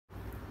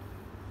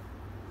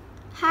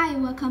Hi,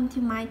 welcome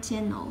to my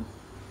channel.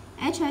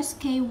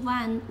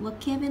 HSK1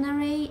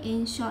 Vocabulary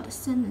in Short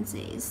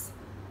Sentences,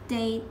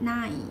 Day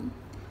 9.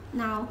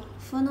 Now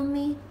follow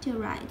me to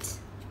write.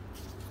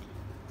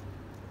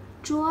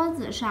 桌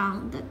子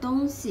上的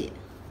东西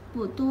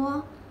不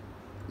多，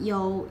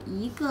有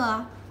一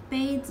个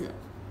杯子，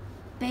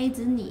杯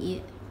子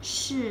里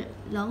是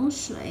冷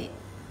水。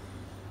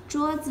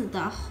桌子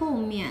的后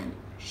面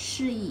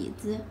是椅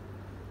子，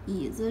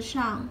椅子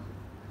上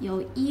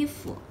有衣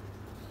服。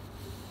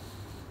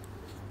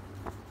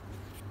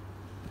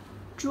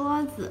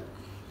桌子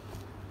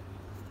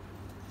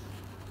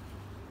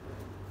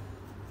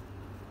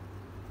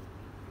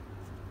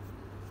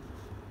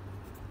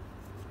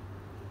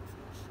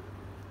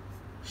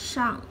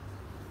上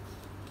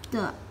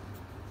的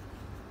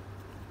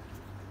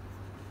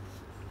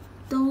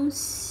东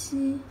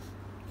西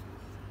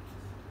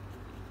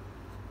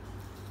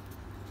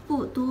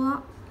不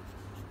多。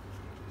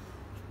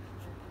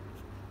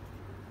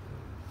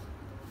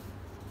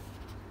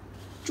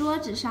桌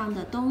子上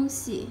的东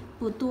西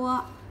不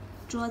多，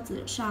桌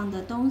子上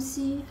的东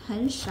西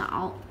很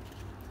少。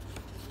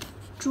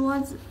桌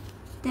子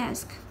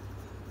desk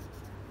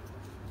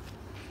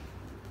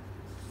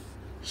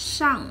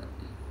上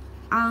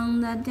on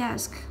the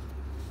desk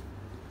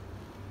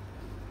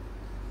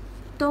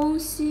东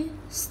西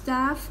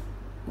stuff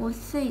or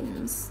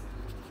things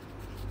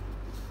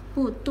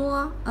不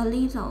多 a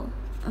little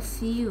a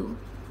few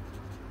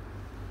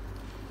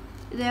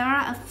There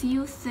are a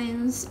few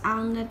things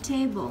on the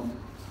table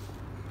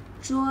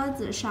桌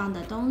子上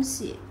的东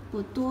西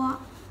不多，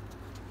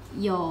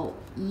有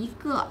一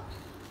个，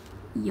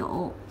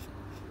有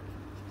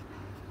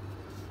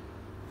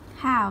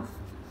have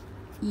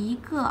一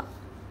个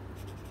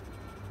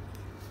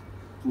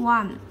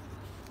one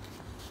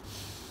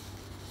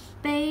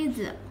杯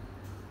子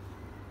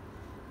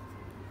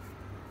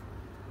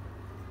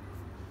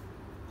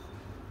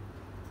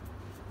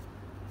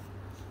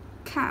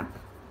cup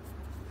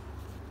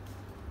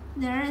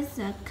There is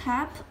a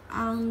cup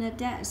on the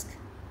desk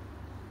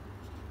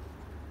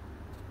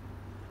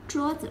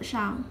桌子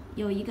上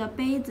有一个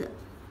杯子，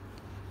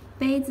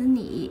杯子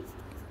里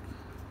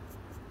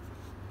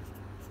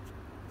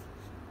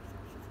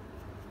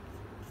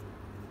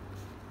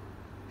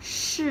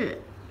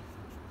是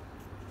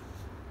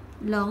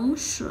冷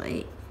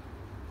水。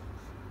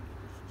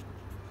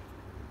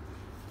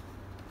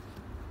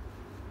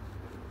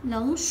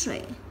冷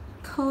水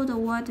cold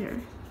water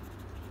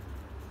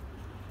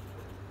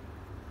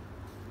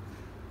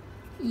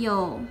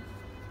有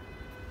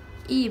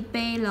一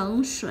杯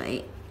冷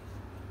水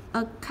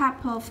A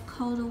cup of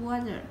cold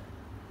water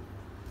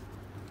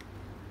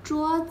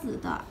桌子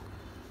的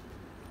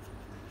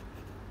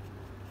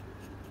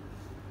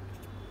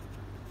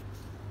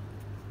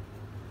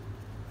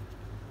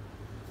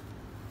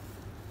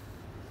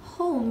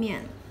后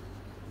面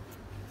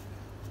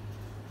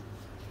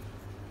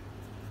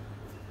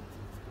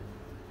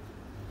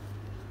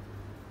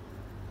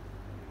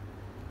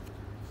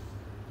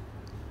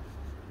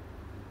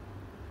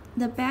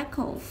The back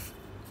of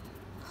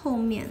后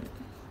面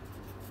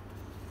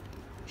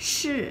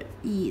是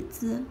椅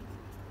子，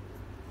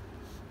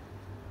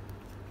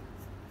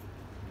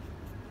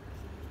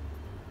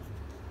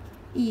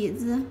椅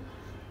子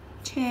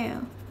chair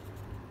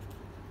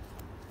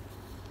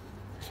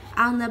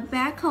On the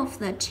back of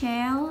the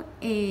chair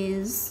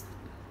is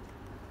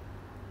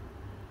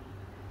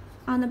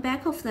On the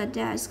back of the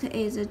desk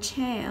is a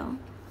chair.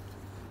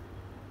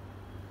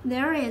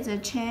 There is a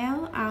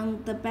chair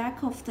on the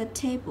back of the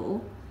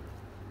table.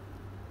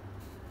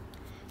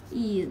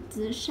 椅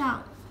子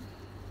上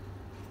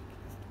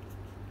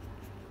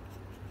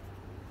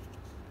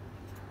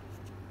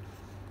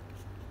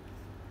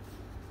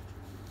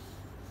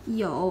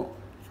有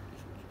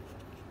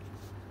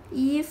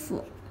衣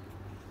服，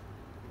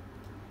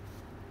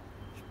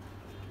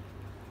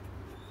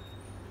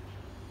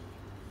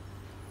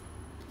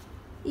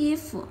衣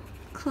服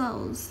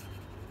clothes.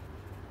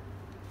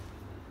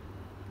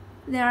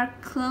 There are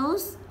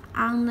clothes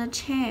on the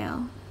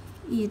chair.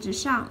 椅子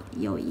上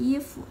有衣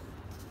服。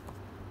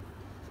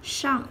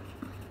上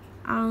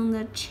on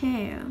the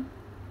chair.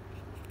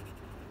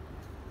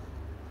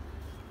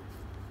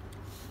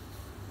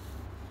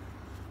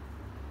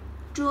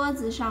 桌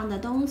子上的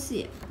东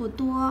西不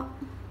多，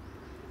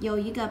有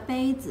一个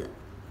杯子，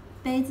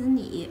杯子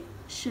里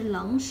是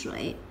冷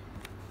水。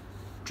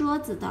桌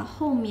子的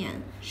后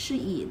面是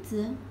椅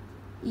子，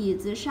椅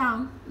子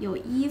上有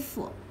衣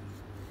服。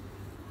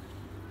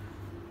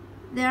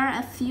There are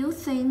a few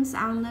things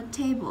on the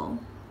table.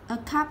 A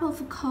cup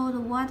of cold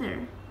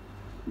water.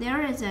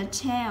 There is a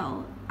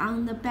chair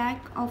on the back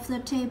of the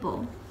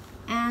table,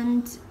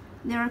 and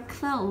there are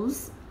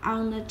clothes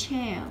on the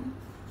chair.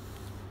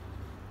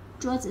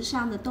 桌子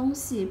上的东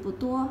西不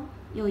多，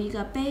有一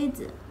个杯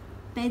子，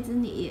杯子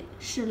里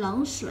是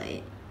冷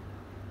水。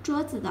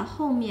桌子的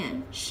后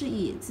面是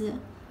椅子，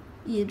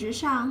椅子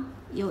上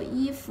有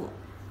衣服。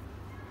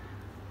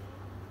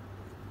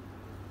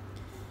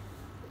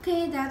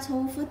Okay, that's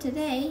all for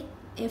today.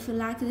 If you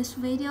like this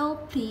video,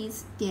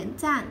 please 点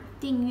赞、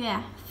订阅、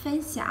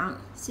分享，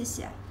谢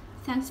谢。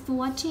Thanks for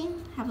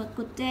watching. Have a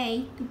good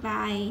day.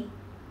 Goodbye.